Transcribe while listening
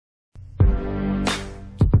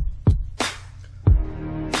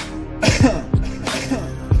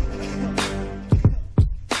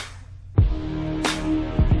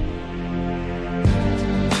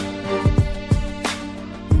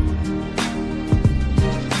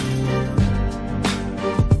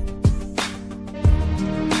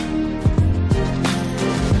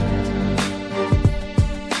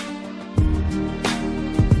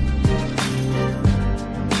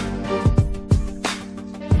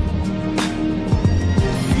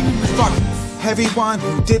Everyone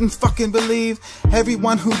who didn't fucking believe,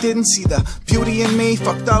 everyone who didn't see the beauty in me,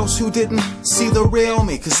 fuck those who didn't see the real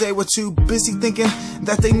me, cause they were too busy thinking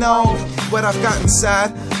that they know what I've got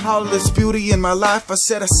inside. All of this beauty in my life, I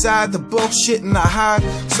set aside the bullshit and I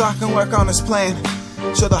hide, so I can work on this plan,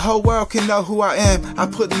 so the whole world can know who I am. I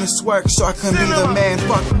put in this work so I can be the man.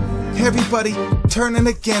 Fuck everybody turning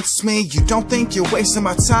against me. You don't think you're wasting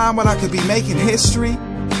my time when I could be making history?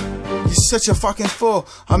 You're such a fucking fool.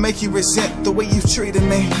 I'll make you resent the way you've treated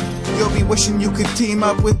me. You'll be wishing you could team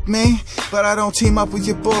up with me, but I don't team up with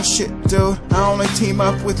your bullshit, dude. I only team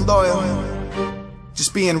up with loyal.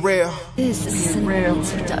 Just being real. This is a real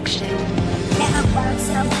production.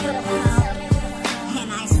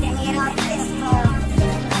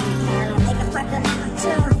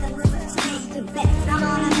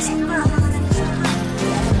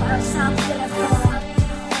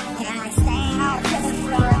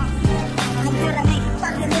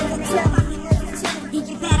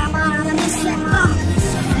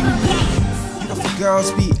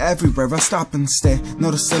 Girls be everywhere, I stop and stare.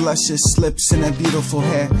 Notice the luscious lips and that beautiful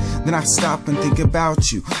hair. Then I stop and think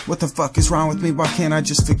about you. What the fuck is wrong with me? Why can't I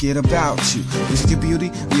just forget about you? Is it your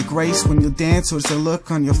beauty, or your grace when you dance? Or is the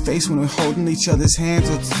look on your face when we're holding each other's hands?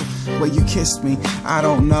 Or the way you kissed me? I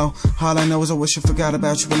don't know. All I know is I wish I forgot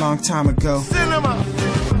about you a long time ago. Cinema!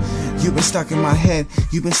 You've been stuck in my head,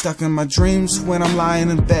 you've been stuck in my dreams when I'm lying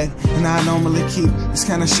in bed. And I normally keep this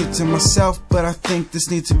kind of shit to myself, but I think this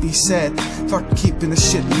needs to be said. Fuck keeping the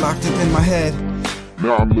shit locked up in my head.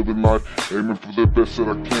 Now I'm living life, aiming for the best that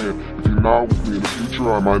I can. If you're not with me in the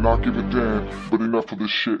future, I might not give a damn. But enough of this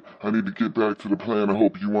shit, I need to get back to the plan. I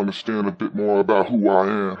hope you understand a bit more about who I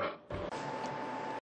am.